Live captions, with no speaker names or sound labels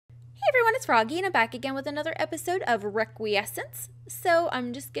Everyone, it's Froggy, and I'm back again with another episode of Requiescence. So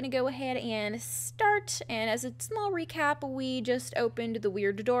I'm just going to go ahead and start, and as a small recap, we just opened the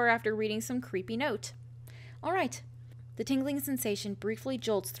weird door after reading some creepy note. Alright, the tingling sensation briefly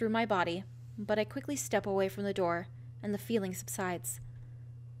jolts through my body, but I quickly step away from the door, and the feeling subsides.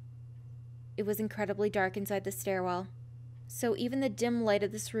 It was incredibly dark inside the stairwell, so even the dim light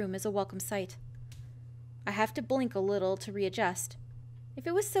of this room is a welcome sight. I have to blink a little to readjust. If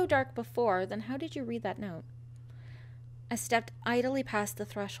it was so dark before, then how did you read that note? I stepped idly past the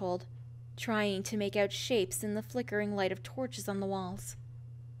threshold, trying to make out shapes in the flickering light of torches on the walls.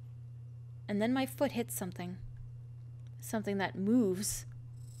 And then my foot hits something. Something that moves.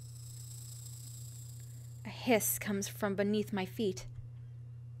 A hiss comes from beneath my feet.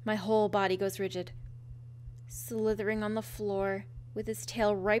 My whole body goes rigid. Slithering on the floor, with its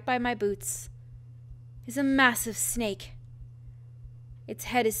tail right by my boots, is a massive snake. Its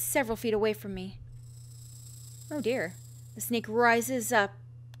head is several feet away from me. Oh dear. The snake rises up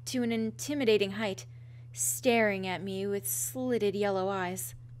to an intimidating height, staring at me with slitted yellow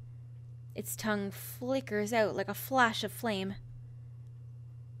eyes. Its tongue flickers out like a flash of flame.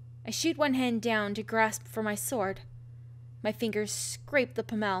 I shoot one hand down to grasp for my sword. My fingers scrape the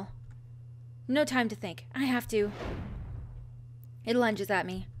pommel. No time to think. I have to. It lunges at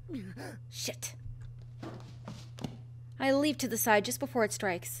me. Shit. I leap to the side just before it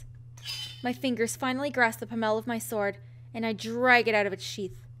strikes. My fingers finally grasp the pommel of my sword, and I drag it out of its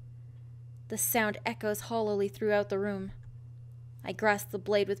sheath. The sound echoes hollowly throughout the room. I grasp the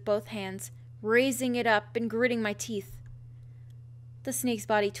blade with both hands, raising it up and gritting my teeth. The snake's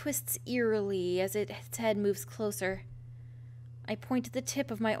body twists eerily as its head moves closer. I point the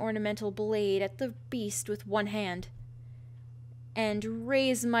tip of my ornamental blade at the beast with one hand, and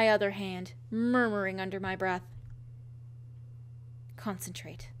raise my other hand, murmuring under my breath.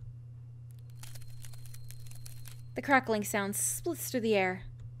 Concentrate. The crackling sound splits through the air.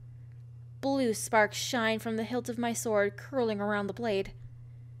 Blue sparks shine from the hilt of my sword, curling around the blade.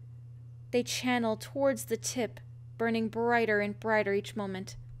 They channel towards the tip, burning brighter and brighter each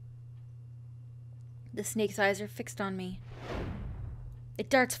moment. The snake's eyes are fixed on me. It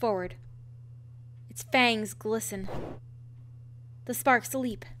darts forward. Its fangs glisten. The sparks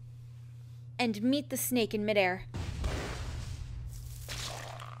leap and meet the snake in midair.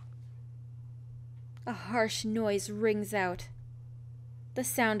 A harsh noise rings out. The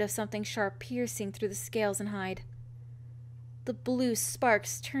sound of something sharp piercing through the scales and hide. The blue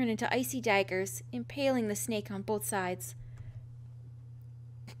sparks turn into icy daggers, impaling the snake on both sides.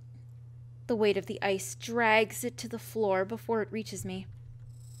 The weight of the ice drags it to the floor before it reaches me.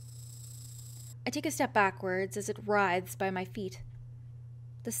 I take a step backwards as it writhes by my feet.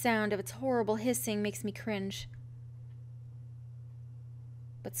 The sound of its horrible hissing makes me cringe.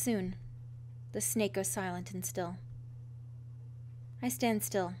 But soon, the snake goes silent and still. I stand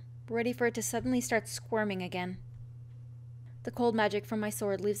still, ready for it to suddenly start squirming again. The cold magic from my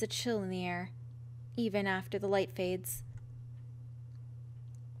sword leaves a chill in the air, even after the light fades.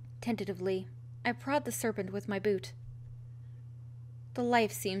 Tentatively, I prod the serpent with my boot. The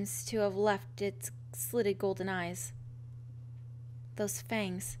life seems to have left its slitted golden eyes. Those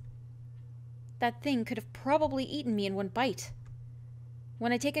fangs. That thing could have probably eaten me in one bite.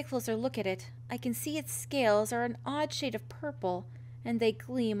 When I take a closer look at it, I can see its scales are an odd shade of purple, and they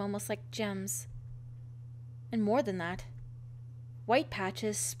gleam almost like gems. And more than that, white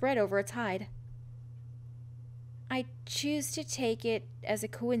patches spread over its hide. I choose to take it as a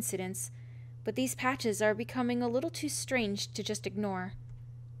coincidence, but these patches are becoming a little too strange to just ignore.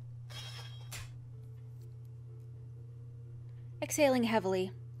 Exhaling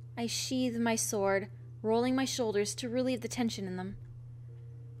heavily, I sheathe my sword, rolling my shoulders to relieve the tension in them.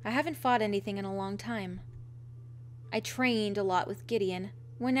 I haven't fought anything in a long time. I trained a lot with Gideon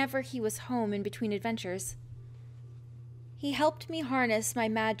whenever he was home in between adventures. He helped me harness my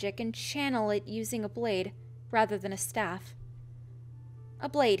magic and channel it using a blade rather than a staff. A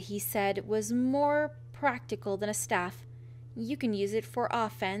blade, he said, was more practical than a staff. You can use it for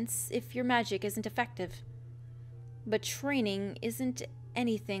offense if your magic isn't effective. But training isn't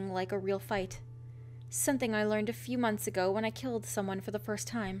anything like a real fight. Something I learned a few months ago when I killed someone for the first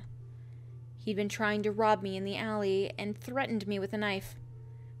time. He'd been trying to rob me in the alley and threatened me with a knife.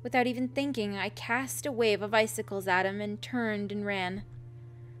 Without even thinking, I cast a wave of icicles at him and turned and ran.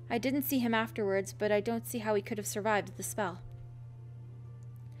 I didn't see him afterwards, but I don't see how he could have survived the spell.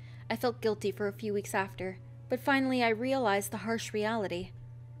 I felt guilty for a few weeks after, but finally I realized the harsh reality.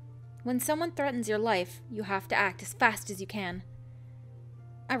 When someone threatens your life, you have to act as fast as you can.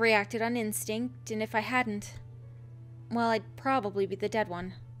 I reacted on instinct, and if I hadn't, well, I'd probably be the dead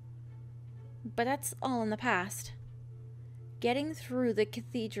one. But that's all in the past. Getting through the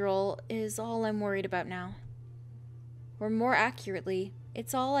cathedral is all I'm worried about now. Or more accurately,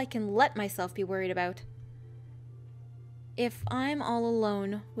 it's all I can let myself be worried about. If I'm all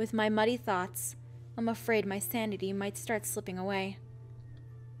alone with my muddy thoughts, I'm afraid my sanity might start slipping away.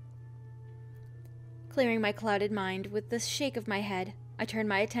 Clearing my clouded mind with the shake of my head, I turn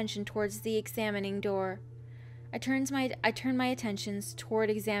my attention towards the examining door. I turn my attentions toward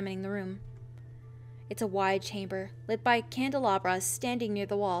examining the room. It's a wide chamber, lit by candelabras standing near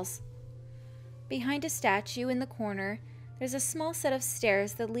the walls. Behind a statue in the corner, there's a small set of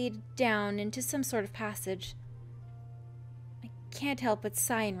stairs that lead down into some sort of passage. I can't help but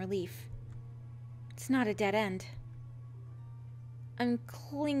sigh in relief. It's not a dead end. I'm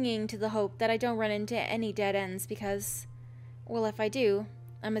clinging to the hope that I don't run into any dead ends because, well, if I do,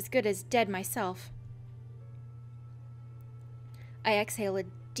 I'm as good as dead myself. I exhale a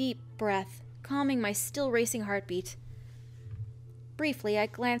deep breath, calming my still racing heartbeat. Briefly, I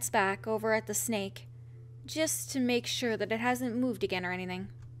glance back over at the snake, just to make sure that it hasn't moved again or anything.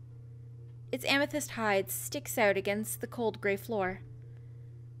 Its amethyst hide sticks out against the cold gray floor.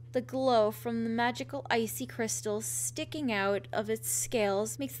 The glow from the magical icy crystals sticking out of its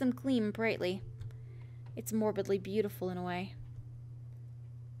scales makes them gleam brightly. It's morbidly beautiful in a way.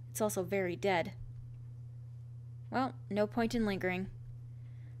 It's also very dead. Well, no point in lingering.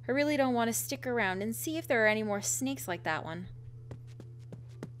 I really don't want to stick around and see if there are any more snakes like that one.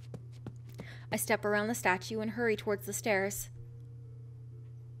 I step around the statue and hurry towards the stairs.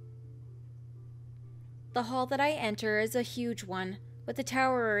 The hall that I enter is a huge one, with a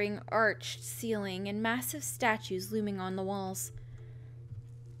towering arched ceiling and massive statues looming on the walls.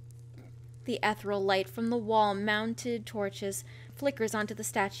 The ethereal light from the wall-mounted torches flickers onto the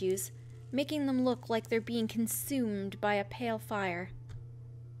statues, making them look like they're being consumed by a pale fire.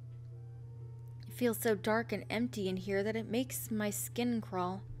 It feels so dark and empty in here that it makes my skin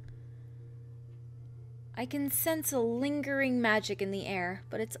crawl. I can sense a lingering magic in the air,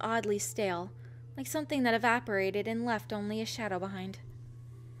 but it's oddly stale, like something that evaporated and left only a shadow behind.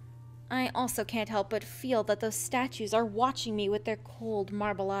 I also can't help but feel that those statues are watching me with their cold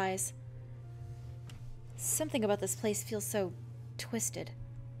marble eyes. Something about this place feels so twisted,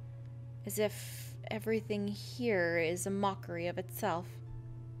 as if everything here is a mockery of itself.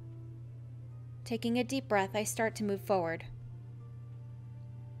 Taking a deep breath, I start to move forward.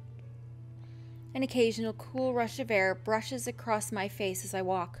 An occasional cool rush of air brushes across my face as I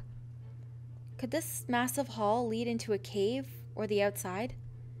walk. Could this massive hall lead into a cave or the outside?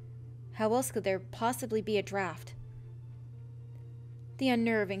 How else could there possibly be a draft? The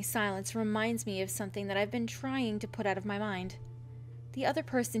unnerving silence reminds me of something that I've been trying to put out of my mind. The other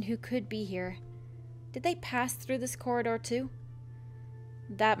person who could be here. Did they pass through this corridor too?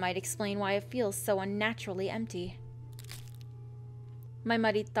 That might explain why it feels so unnaturally empty. My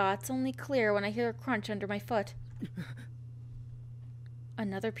muddied thoughts only clear when I hear a crunch under my foot.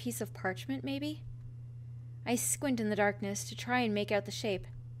 Another piece of parchment, maybe? I squint in the darkness to try and make out the shape.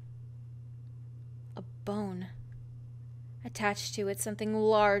 A bone. Attached to it, something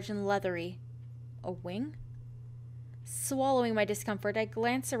large and leathery. A wing? Swallowing my discomfort, I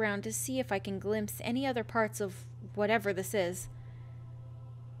glance around to see if I can glimpse any other parts of whatever this is.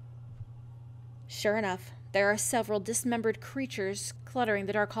 Sure enough, there are several dismembered creatures cluttering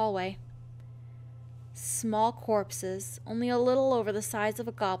the dark hallway. Small corpses, only a little over the size of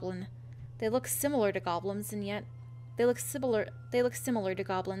a goblin. They look similar to goblins, and yet they look similar to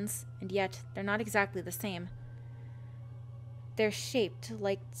goblins, and yet they're not exactly the same. They're shaped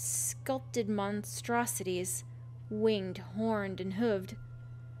like sculpted monstrosities, winged, horned, and hooved.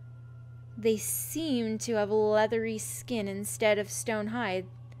 They seem to have leathery skin instead of stone hide,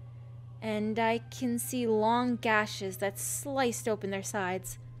 and I can see long gashes that sliced open their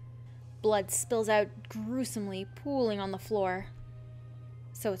sides. Blood spills out gruesomely, pooling on the floor.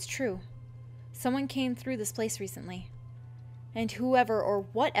 So it's true. Someone came through this place recently. And whoever or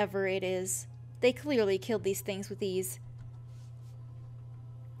whatever it is, they clearly killed these things with ease.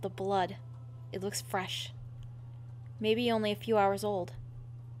 The blood. It looks fresh. Maybe only a few hours old.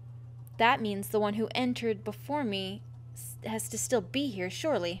 That means the one who entered before me has to still be here,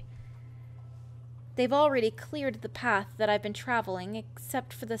 surely. They've already cleared the path that I've been traveling,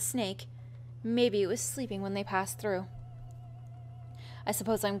 except for the snake. Maybe it was sleeping when they passed through. I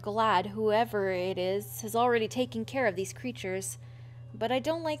suppose I'm glad whoever it is has already taken care of these creatures, but I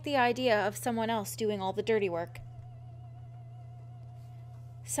don't like the idea of someone else doing all the dirty work.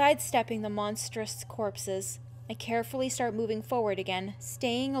 Sidestepping the monstrous corpses, I carefully start moving forward again,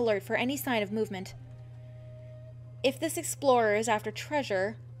 staying alert for any sign of movement. If this explorer is after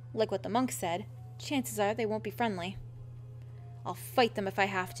treasure, Like what the monk said, chances are they won't be friendly. I'll fight them if I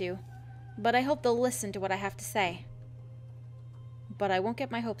have to, but I hope they'll listen to what I have to say. But I won't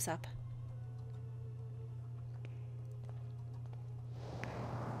get my hopes up.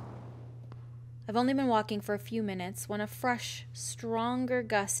 I've only been walking for a few minutes when a fresh, stronger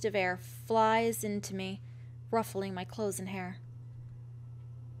gust of air flies into me, ruffling my clothes and hair.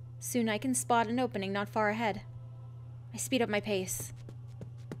 Soon I can spot an opening not far ahead. I speed up my pace.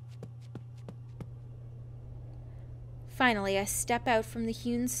 Finally, I step out from the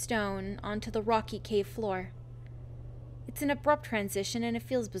hewn stone onto the rocky cave floor. It's an abrupt transition and it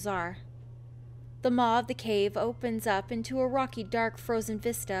feels bizarre. The maw of the cave opens up into a rocky, dark, frozen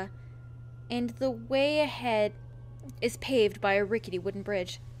vista, and the way ahead is paved by a rickety wooden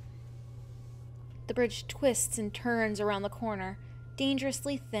bridge. The bridge twists and turns around the corner,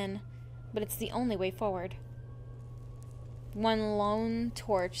 dangerously thin, but it's the only way forward. One lone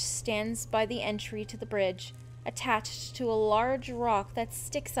torch stands by the entry to the bridge, attached to a large rock that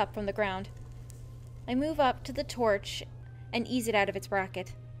sticks up from the ground. I move up to the torch and ease it out of its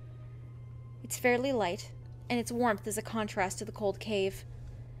bracket. It's fairly light, and its warmth is a contrast to the cold cave.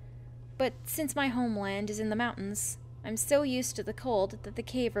 But since my homeland is in the mountains, I'm so used to the cold that the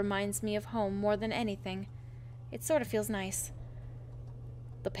cave reminds me of home more than anything. It sort of feels nice.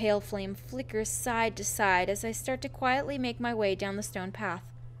 The pale flame flickers side to side as I start to quietly make my way down the stone path.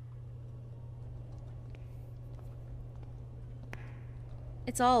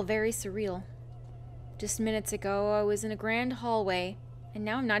 It's all very surreal. Just minutes ago, I was in a grand hallway, and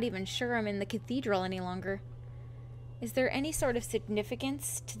now I'm not even sure I'm in the cathedral any longer. Is there any sort of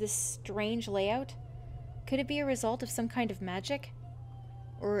significance to this strange layout? Could it be a result of some kind of magic?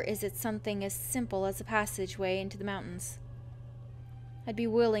 Or is it something as simple as a passageway into the mountains? I'd be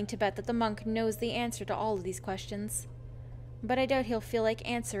willing to bet that the monk knows the answer to all of these questions, but I doubt he'll feel like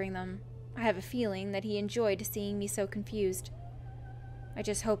answering them. I have a feeling that he enjoyed seeing me so confused. I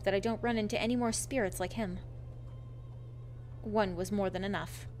just hope that I don't run into any more spirits like him. One was more than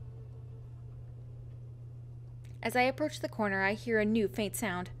enough. As I approach the corner, I hear a new faint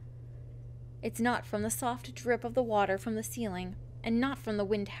sound. It's not from the soft drip of the water from the ceiling, and not from the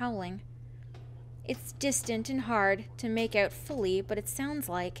wind howling. It's distant and hard to make out fully, but it sounds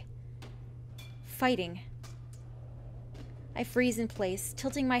like fighting. I freeze in place,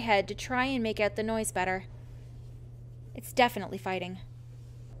 tilting my head to try and make out the noise better. It's definitely fighting.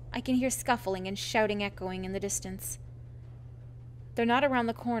 I can hear scuffling and shouting echoing in the distance. They're not around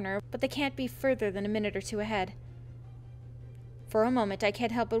the corner, but they can't be further than a minute or two ahead. For a moment, I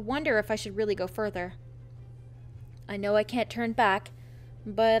can't help but wonder if I should really go further. I know I can't turn back,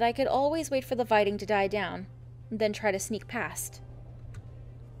 but I could always wait for the fighting to die down, then try to sneak past.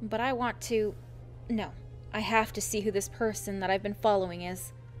 But I want to... No, I have to see who this person that I've been following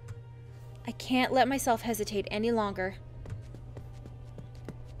is. I can't let myself hesitate any longer.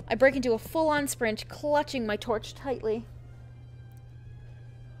 I break into a full-on sprint, clutching my torch tightly.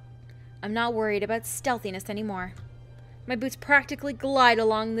 I'm not worried about stealthiness anymore. My boots practically glide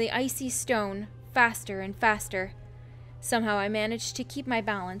along the icy stone, faster and faster. Somehow I manage to keep my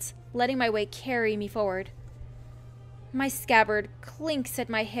balance, letting my weight carry me forward. My scabbard clinks at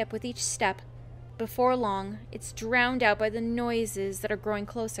my hip with each step. Before long, it's drowned out by the noises that are growing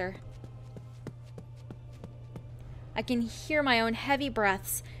closer. I can hear my own heavy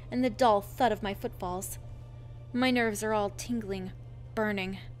breaths and the dull thud of my footfalls. My nerves are all tingling,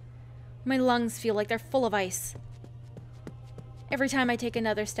 burning. My lungs feel like they're full of ice. Every time I take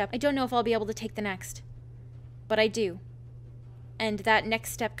another step, I don't know if I'll be able to take the next. But I do. And that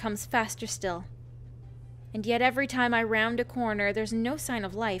next step comes faster still. And yet every time I round a corner, there's no sign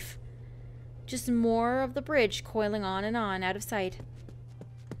of life. Just more of the bridge coiling on and on, out of sight.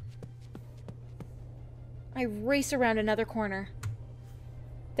 I race around another corner.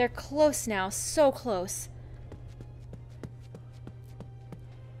 They're close now, so close.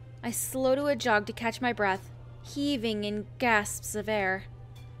 I slow to a jog to catch my breath, heaving in gasps of air.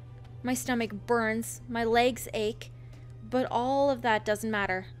 My stomach burns, my legs ache, but all of that doesn't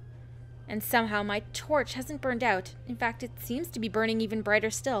matter. And somehow my torch hasn't burned out. In fact, it seems to be burning even brighter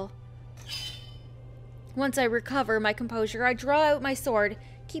still. Once I recover my composure, I draw out my sword,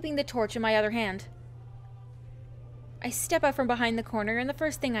 keeping the torch in my other hand. I step out from behind the corner, and the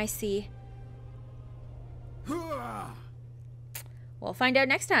first thing I see... We'll find out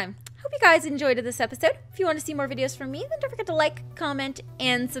next time. Hope you guys enjoyed this episode. If you want to see more videos from me, then don't forget to like, comment,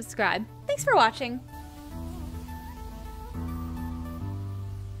 and subscribe. Thanks for watching.